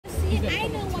I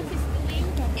know what he's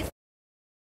doing.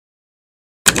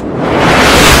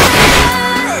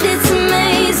 It's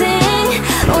amazing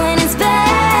when it's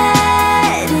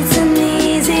bad. It's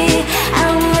uneasy.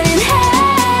 I wouldn't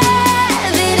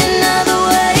have it another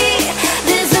way.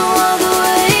 There's no other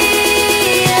way.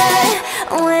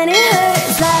 When it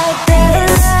hurts like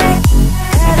this,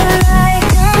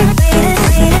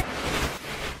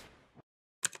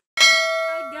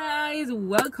 Hi guys,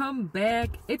 welcome back.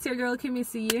 It's your girl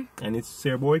Kimmie and it's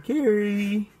your boy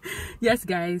Carrie. Yes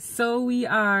guys, so we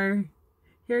are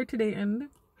here today and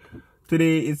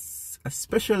today is a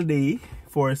special day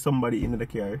for somebody in the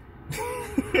car.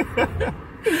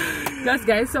 yes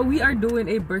guys, so we are doing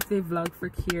a birthday vlog for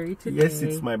Carrie today. Yes,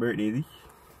 it's my birthday.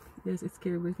 Yes, it's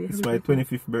Carrie's birthday. It's my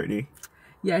 25th birthday.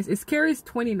 Yes, it's Carrie's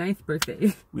 29th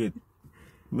birthday. Wait,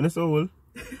 I'm not so old.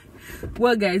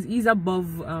 Well guys, he's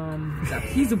above that.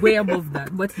 He's way above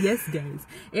that. But yes guys,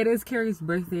 it is Carrie's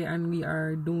birthday and we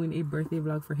are doing a birthday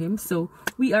vlog for him. So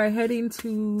we are heading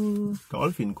to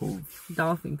Dolphin Cove.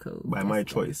 Dolphin Cove. By my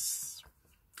choice.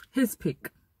 His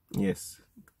pick. Yes.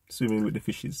 Swimming with the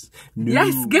fishes. No.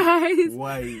 Yes guys.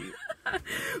 Why?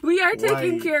 We are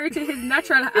taking Carrie to his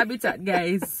natural habitat,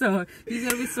 guys. So he's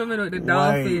gonna be swimming with the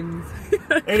dolphins.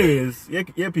 Anyways,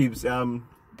 yeah peeps.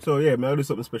 So yeah, I'll do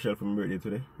something special for my birthday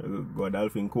today. I'll go to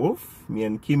Dolphin Cove, me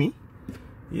and Kimmie.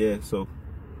 Yeah, so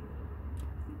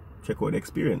check out the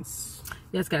experience.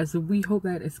 Yes guys, so we hope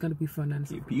that it's gonna be fun and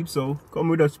yeah, peeps, so come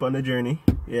with us on the journey.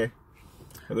 Yeah.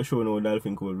 I'm gonna show you how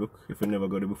Dolphin Cove look if you never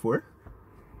got there before.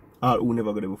 Or who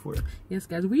never got there before. Yes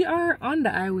guys, we are on the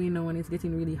highway now and it's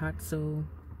getting really hot, so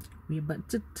we're about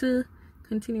to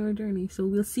continue our journey. So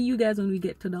we'll see you guys when we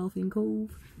get to Dolphin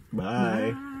Cove.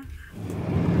 Bye.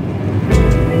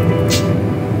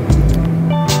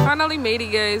 Finally made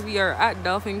it guys, we are at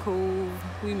Dolphin Cove.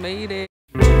 We made it.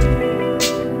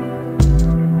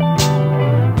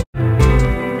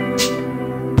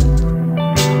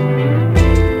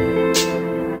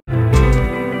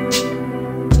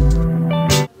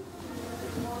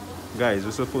 Guys,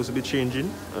 we're supposed to be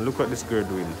changing and look what this girl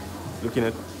doing. Looking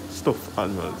at stuffed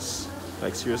animals.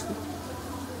 Like seriously?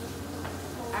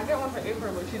 I got one for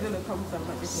April, but she's gonna come some.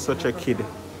 Such a kid.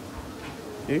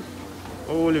 Eh?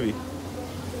 How old are we?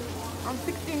 I'm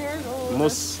 16 years old.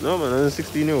 No man, I'm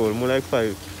 16 years old, more like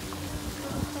 5.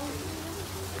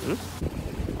 Hmm?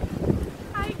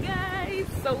 Hi guys,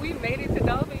 so we made it to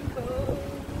Dolphin Cove.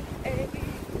 Hey.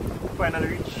 Finally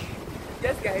reach.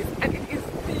 Yes guys, and it is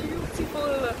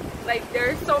beautiful. Like there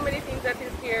are so many things that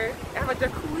is here. They have a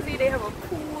jacuzzi, they have a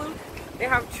pool, they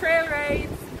have trail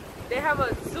rides, they have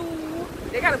a zoo,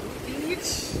 they got a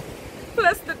beach,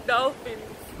 plus the dolphins.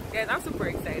 Guys, I'm super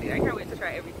excited. I can't wait to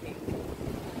try everything.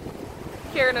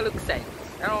 Karen looks excited.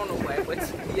 I don't know why, but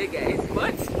yeah guys.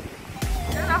 But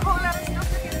there's a whole lot of stuff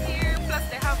that is here. Plus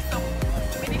they have some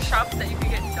mini shops that you can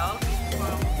get dolphins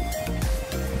from.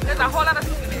 There's a whole lot of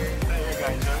souvenirs. So yeah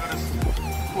guys, I'm gonna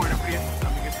pour the place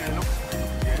and we can see the look.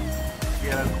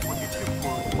 Yeah, I'll put it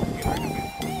before we get ready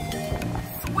to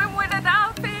swim with the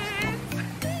dolphins.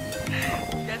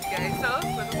 Yes guys, so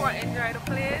we're going to enjoy the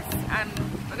place and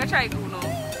we're gonna try to do now a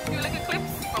few little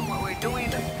clips from what we're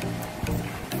doing.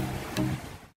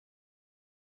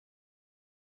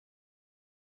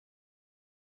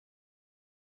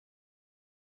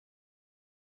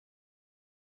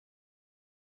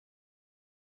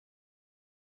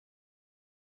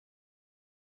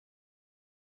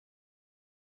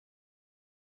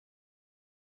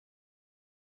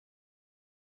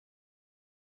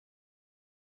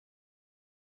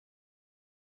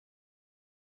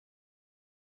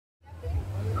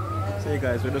 So hey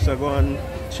guys, we're just going to go and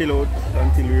chill out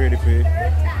until we're ready for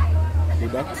the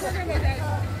back.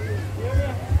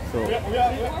 So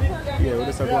yeah, we're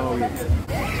just going to wait.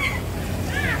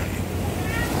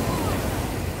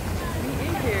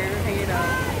 In here, hanging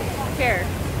out. Care.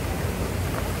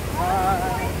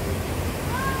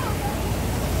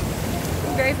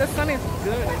 Guys, the sun is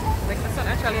good. Like the sun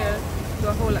actually do a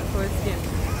whole lot for our skin.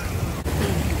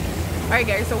 Alright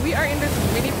guys, so we are in this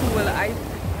mini pool.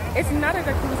 It's not a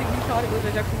jacuzzi. We thought it was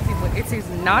a jacuzzi, but it is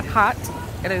not hot.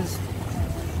 It is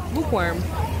lukewarm.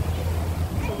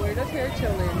 So we're just here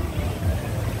chilling.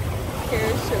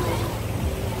 Here chilling.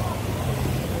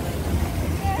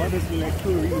 That does smell like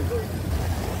chlorine.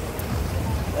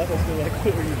 That does smell like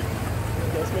chlorine.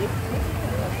 Does smell?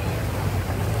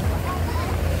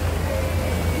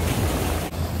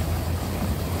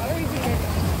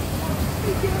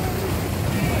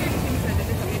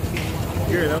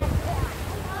 Here now.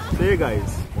 So here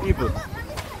guys, people.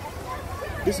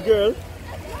 This girl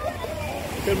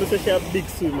tell me say she a big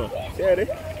swimmer. See her there?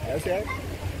 You see her?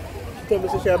 tell me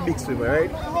she's a big swimmer,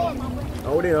 right?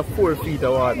 And we're in 4 feet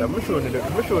of water. I'm showing you the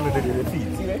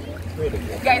feet. See that? Right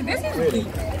there. Guys, this is Right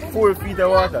deep. there. 4 feet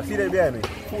of water. See that behind me?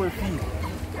 4 feet.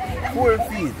 4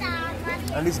 feet.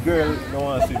 And this girl don't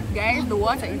want to swim. Guys, the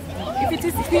water is deep. If it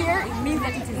is here, it means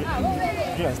that it is deep.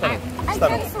 Yeah, stand up. I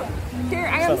Stand can up. swim. Here,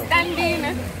 I am standing.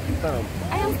 Stand up.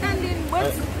 I am standing.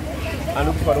 But And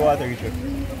look for the water, Richard.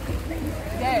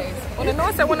 guys, wanna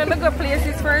know so wanna look up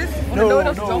places first? Wanna know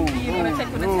just jump in, wanna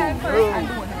check with the tide first? I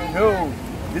don't know. No.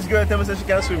 This girl tell me that she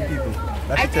can swim, people.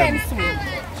 That's I she tell can me. swim.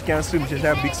 She can swim, she's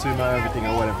a big swimmer and everything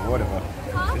or whatever.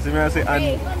 You see me I say,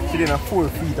 and she did 4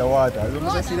 feet of water. You know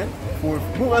what I see that? 4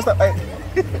 feet. Move and stop.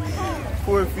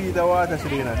 4 feet of water she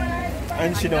did.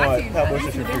 And she don't want that much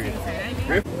she free.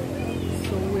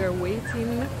 So we are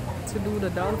waiting to do the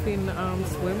dolphin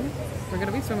swim. We're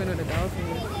gonna be swimming with the dolphin.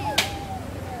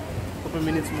 Couple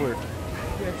minutes more.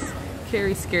 Yes.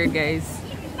 Carrie's scared, guys.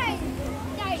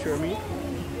 Sure me?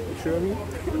 Sure me?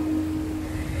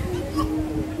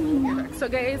 So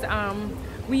guys,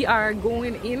 we are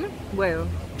going in. Well,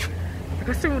 I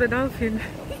got swim with the dolphin.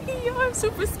 Yo, I'm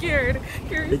super scared.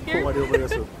 Carrie's Big scared. comedy over there,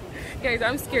 so. Guys,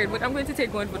 I'm scared, but I'm going to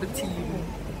take one for the team.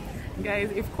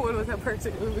 Guys, if Cole was a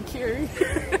person, it would be Carrie.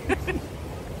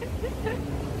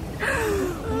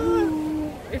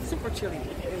 It's super chilly.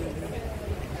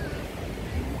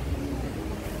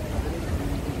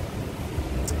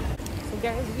 So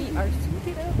guys, we are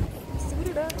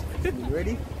suited up. You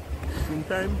ready? Swim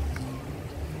time?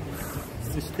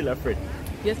 She's still afraid.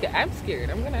 Yes, guys, I'm scared.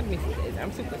 I'm gonna admit it, guys.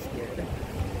 I'm super scared.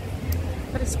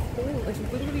 But it's cold. It's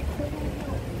literally cold.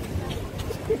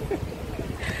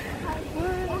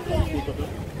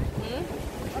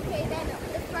 Okay, then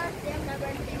the first day I'm never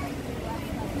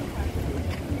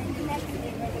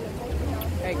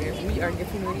Hey guys, we are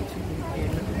getting ready to move in.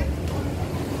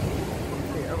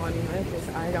 Okay, I'm on my face.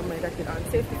 I got my jacket on.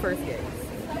 Safety first, guys.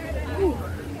 Whew.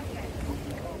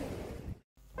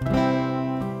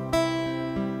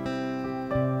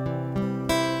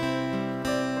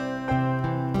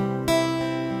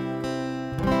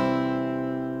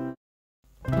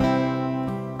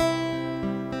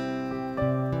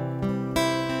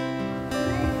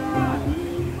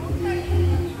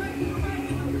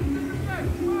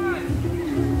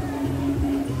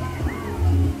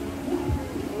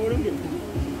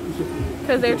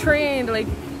 Because they're trained, like,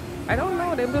 I don't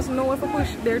know, they just know if to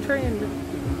push, they're trained.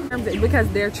 Because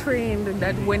they're trained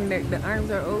that when the arms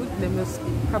are out, they must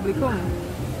probably come.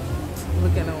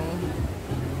 Look at them.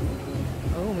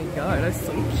 Oh my god, that's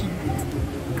so cute.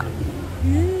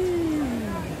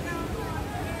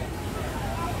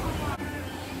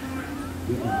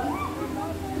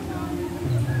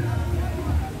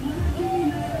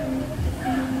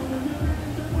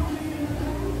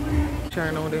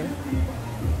 Trying over there.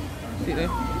 See there?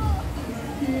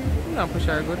 I'm not push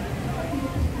her good.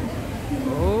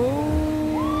 Oh.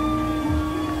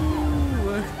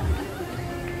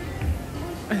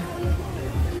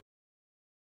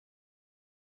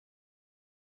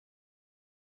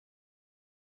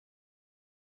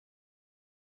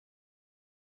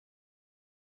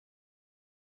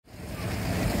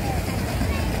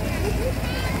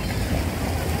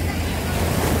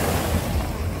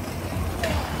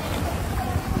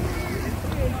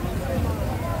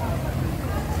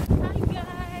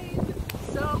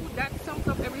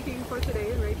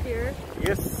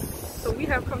 Yes. So we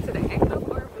have come to the end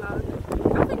of our vlog.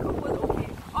 I think it was okay.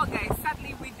 Oh guys,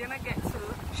 sadly we didn't get to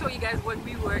show you guys when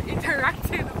we were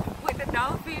interacting with the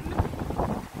dolphin.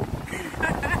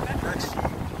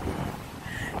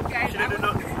 Guys,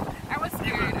 I was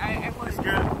scared. I was This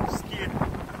girl scared. I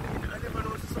never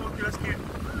know she's so scared.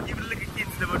 Even little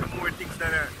kids never do more things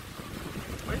than her.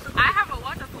 I have a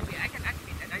water phobia. I can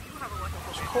admit that. I do have a water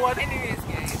phobia. Anyways,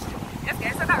 guys. Yes,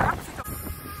 guys, so that wraps it up.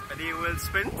 A day well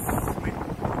spent with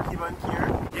Kimmie and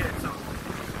Care. Yeah, so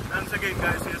thanks again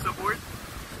guys for your support.